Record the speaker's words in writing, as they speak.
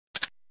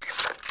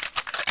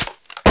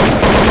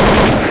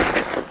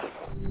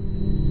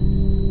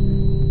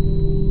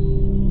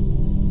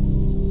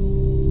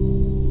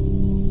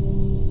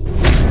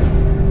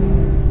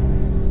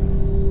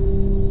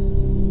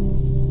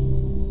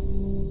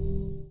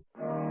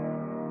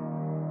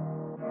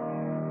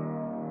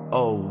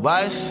Oh,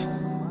 West,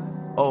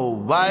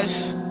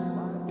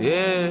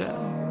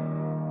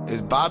 yeah,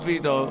 it's Bobby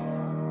though.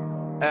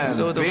 And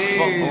what the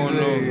fuck on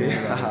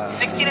them?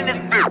 16 in this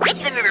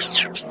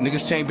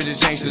Niggas change,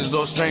 bitches change, shit is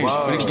all strange.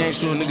 For the game,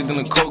 shoot niggas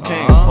dealing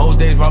cocaine. Old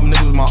days, robbing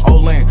niggas with my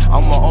old lane.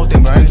 I'm on my old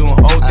thing, but I ain't doing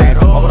old things.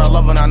 Why would I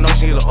love her and I know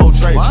she is an old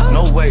trade?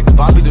 No way,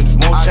 Bobby do just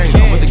more change.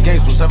 I'm with the game,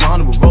 so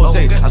 700 with Rose.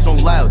 I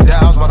swung loud,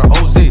 that house by the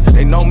OZ.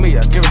 They know me,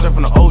 I give herself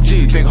from the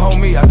OG. Big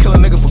homie, I kill a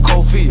nigga for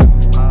cold feet.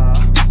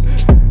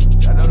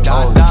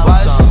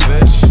 What's up,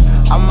 bitch?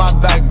 I'm my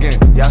back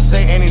again. Y'all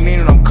say any need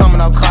and I'm coming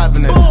out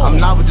clapping it. I'm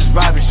not with this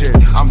rapping shit.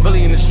 I'm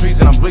really in the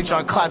streets and I'm really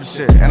trying to clap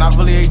shit. And I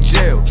really ain't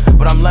jail,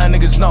 but I'm letting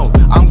niggas know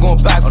I'm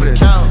going back for this.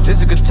 This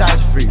is a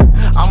catastrophe.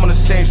 I'm on the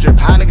same strip.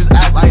 How niggas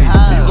act like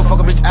you can fuck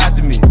a bitch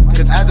after me.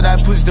 Cause after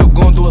that pussy still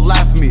going through a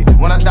laugh for me.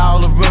 When I die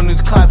all the real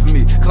niggas clap for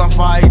me. Cause I'm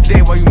fire every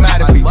day while you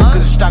mad at me. Cause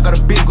the stock got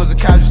a beat cause of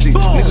casualty.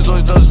 Niggas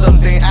always do themselves,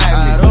 they ain't at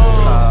me.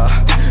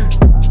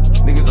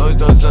 Niggas always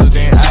do themselves,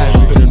 they ain't at me.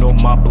 Spinning on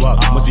my block,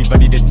 must be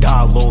ready to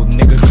die, little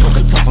nigga.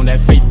 Talking tough on that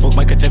Facebook,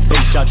 might catch a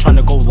face shot,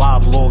 tryna go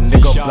live, little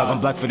nigga. Black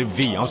on black for the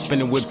V, I'm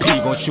spinning with P,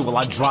 gon' shoot while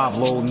I drive,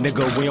 little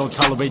nigga. We don't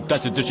tolerate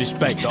that to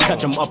disrespect.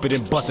 Catch him up it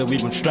and bust it,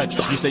 leave him stretch.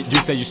 You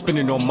say you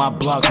spinning on my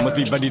block, must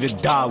be ready to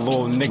die,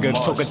 little nigga.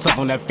 Talking tough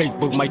on that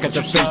Facebook, might catch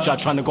a face shot,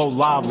 tryna go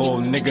live, little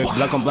nigga.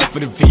 Black on black for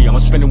the V, I'm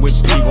spinning with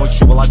P, gon'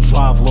 shoot while I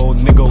drive, little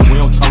nigga. We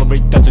don't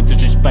tolerate that to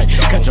disrespect.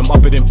 Catch him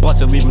up it and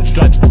bust it, leave him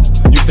stretch.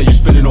 You say you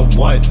spinning on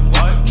what?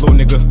 Little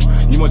nigga,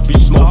 you must be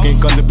smoking,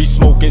 guns to be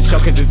smoking,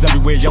 shotguns is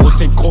everywhere, yellow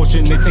take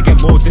caution, they taking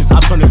losses,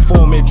 I'm turning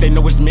informant, they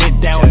know it's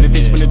mid down, the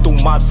bitch spinning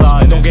through my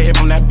side, don't get hit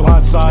from that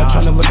blind side,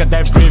 trying to look at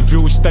that rear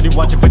view, steady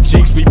watching for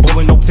jakes, we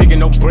bowling, no taking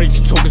no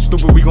breaks, talking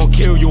stupid, we gon'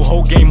 kill you,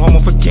 whole game, homo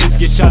for kids,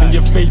 get shot in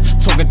your face,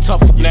 talking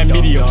tough, fucking that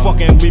media,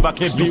 fucking leave, I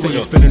can't be with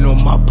you, spinning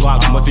on my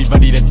block, must be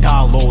ready to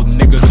die, little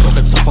nigga,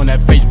 talking tough on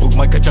that Facebook,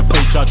 might catch a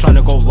face shot, trying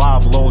to go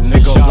live, little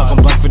nigga, black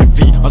on black for the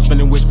V, I'm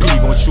spinning with P,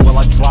 gon' shoot while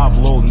I drive,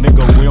 little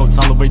nigga, we don't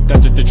tolerate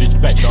that to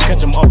disrespect,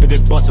 catch him up in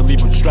it, bust and leave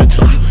him stretch.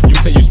 You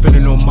say you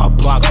spinning on my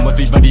block, must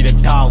be ready to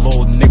die,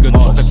 little nigga.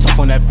 Talking tough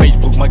on that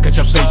Facebook, might catch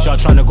a face shot,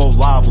 trying to go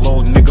live,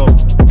 little nigga.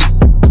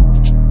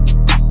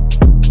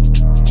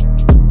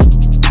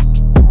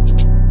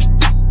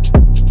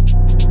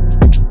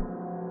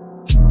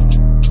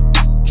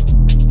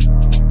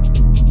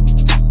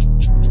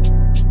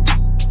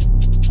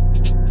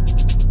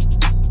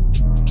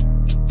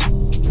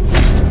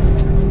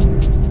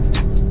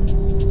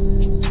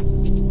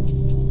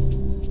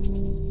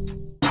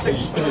 Say you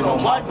spinning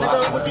on my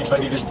block, must be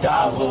ready to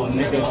die, little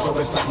nigga.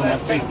 Talking tough on that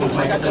Facebook,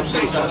 might got your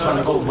face shot, trying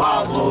to go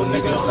live, little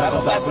nigga. Black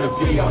on black for the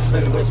V, I'm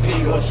spinning with P,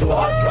 gon' shoot how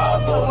I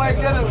drive, little nigga.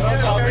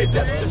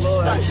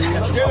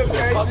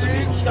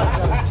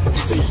 You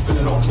say you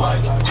spinning on my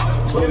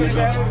block, little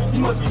nigga.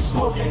 You must be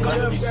smoking,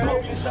 gotta be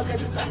smoking.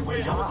 Shotguns is everywhere,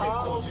 y'all take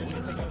caution, they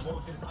taking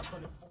losses.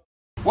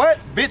 What?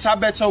 Bitch, I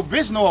bet your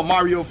bitch know a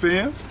Mario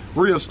film.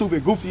 Real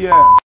stupid, goofy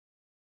ass.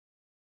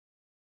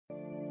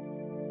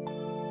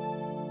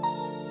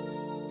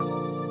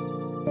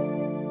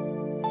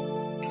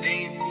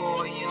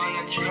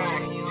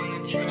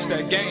 It's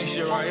that gang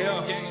shit right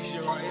here.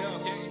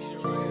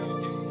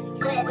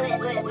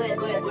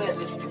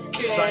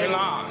 Say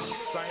lines.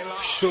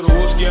 Shoot a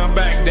whiskey, I'm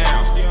back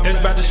down. It's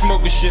about to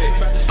smoke the shit.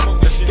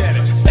 Let's get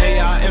it.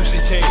 AI MC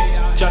team.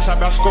 Just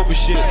about scoping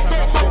shit.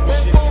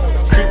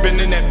 Creeping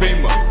in that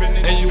beamer.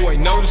 And you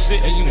ain't notice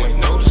it. One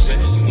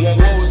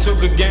war took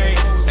the game.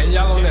 And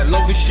y'all on that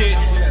loafy shit.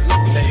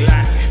 They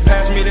lie.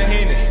 Pass me the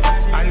Henny.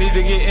 I need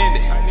to get in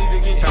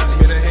it. Pass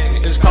me the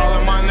Henny. It's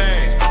calling my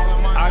name.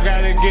 I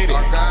gotta get it.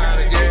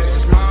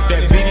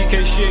 That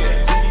BDK shit,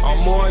 I'm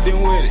more than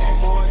with it.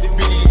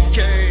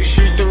 BDK,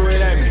 she threw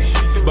it at me,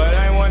 but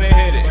I ain't wanna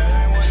hit it.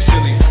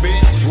 Silly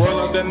bitch, roll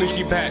up that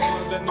Nooski pack.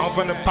 I'm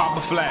finna pop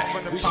a flat.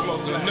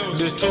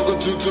 Just took a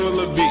two to a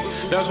little beat.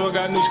 That's what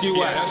got Nooski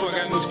whack.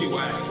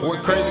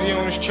 We're crazy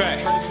on this track,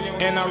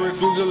 and I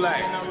refuse to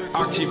lack.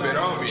 I'll keep it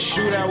on me.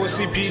 Shoot out with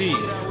CPD,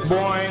 boy,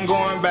 I ain't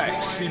going back.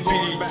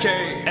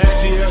 CPDK,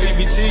 STL,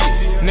 EBT,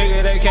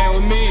 nigga, they came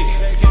with me.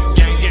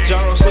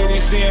 Jaro City,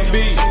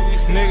 CMB,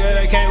 nigga,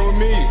 they came with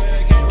me.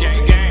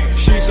 Gang, gang,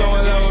 she so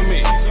in love with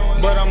me,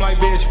 but I'm like,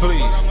 bitch,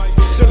 please.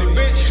 Silly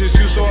bitch, since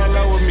you so in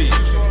love with me,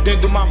 then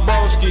do my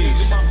broskies.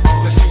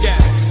 Let's get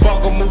it.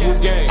 Fuck a mobile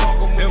game,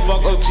 then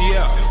fuck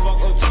OTL.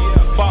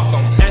 Fuck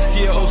em,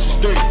 STL Ocean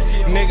Street,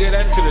 nigga,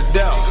 that's to the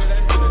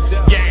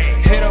death.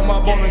 Gang, hit em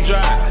up on the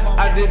drive,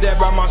 I did that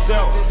by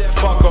myself.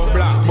 Fuck a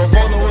block, but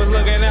Fono was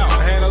looking out,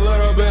 had a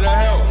little bit of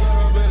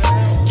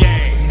help.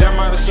 Gang, that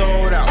might have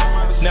sold out.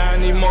 Now I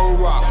need more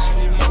rocks.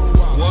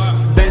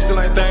 What? They still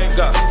ain't thank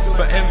us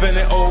for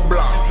infinite old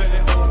block.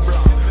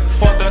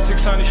 Fuck that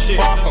 600 shit.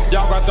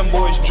 Y'all got them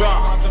boys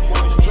dropped.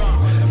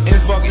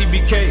 And fuck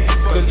EBK,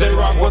 cause they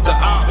rock with the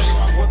ops.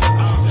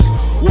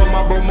 With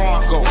my bro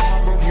Marco,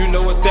 you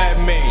know what that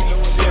mean.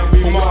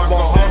 From Marco,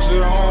 horse to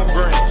the home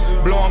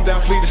green. Blow him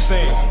down, flee the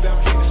scene.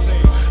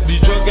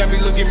 These drugs got me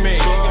looking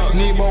mean.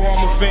 Need more,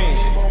 I'm a fiend.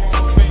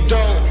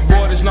 Dope,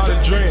 boy, it's not a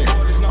dream.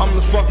 I'm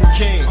the fucking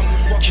king.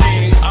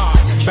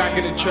 Back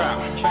in the trap,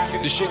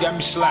 this shit got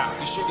me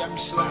slapped.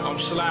 I'm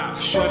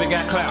slapped. Shorty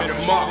got clapped. Hit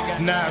him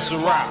up, now it's a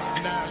rap.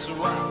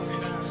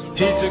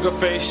 He took a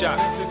face shot,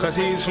 cause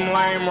he's from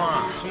Lame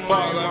Run.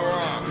 Fuck,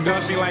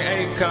 gun see like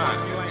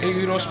Akon. And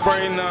you don't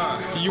spray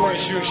none, you ain't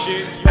shoot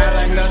shit. Act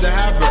like nothing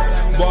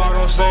happened, boy,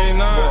 don't say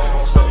none.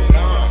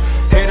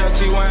 Hit up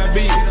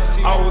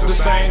T1B, all with the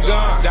same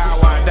gun.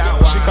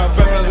 She caught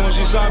feelings when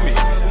she saw me,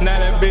 now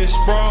that bitch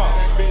sprung.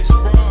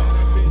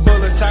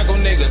 Bullets tackle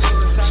niggas,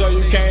 so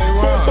you can't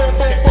run.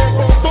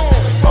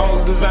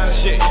 All designer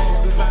shit,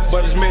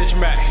 but it's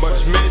mismatch.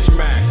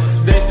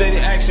 They steady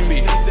asking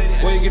me,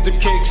 where you get the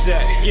kicks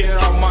at? Get it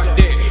off my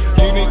dick.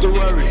 You need to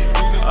worry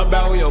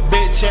about where your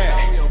bitch at.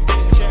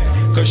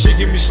 Cause she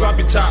give me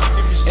sloppy top,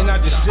 and I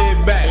just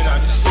sit back.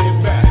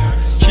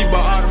 Keep her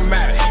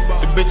automatic,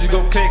 the bitches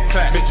go click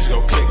clack.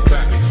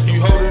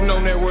 You holding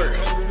on that word,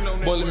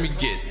 boy, let me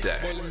get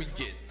that.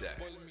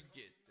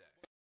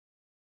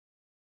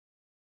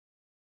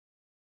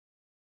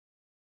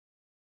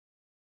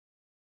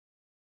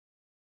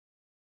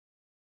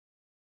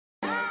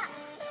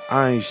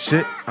 I ain't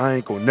shit, I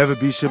ain't gon' never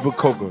be shit but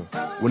Coca.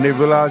 When they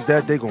realize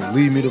that, they gon'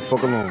 leave me the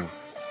fuck alone.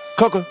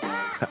 Coca,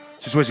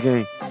 situation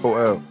game,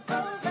 OL.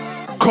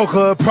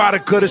 Coca, a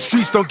product of the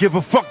streets, don't give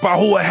a fuck about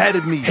who ahead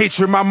of me.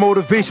 Hatred, my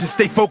motivation,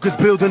 stay focused,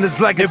 building this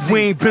legacy. If we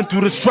ain't been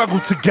through the struggle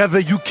together,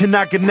 you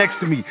cannot get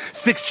next to me.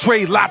 6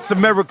 trade, lots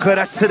America,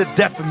 that's to the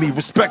death of me,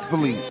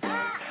 respectfully.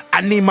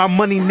 I need my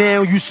money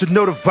now, you should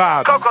know the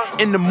vibes.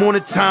 In the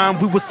morning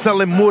time, we was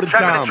selling more than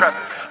dimes.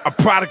 A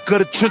product of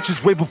the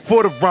trenches way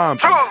before the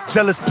rhymes.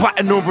 Jealous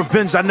plotting on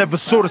revenge, I never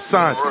saw the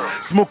signs.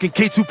 Smoking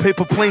K2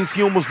 paper planes,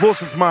 he almost lost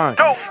his mind.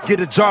 Get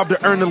a job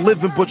to earn a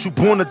living, but you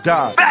born to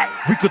die.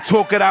 We could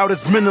talk it out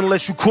as men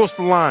unless you cross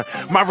the line.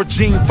 My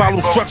regime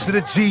follows structure,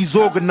 the G's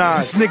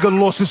organized. This nigga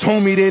lost his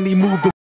homie, then he moved away.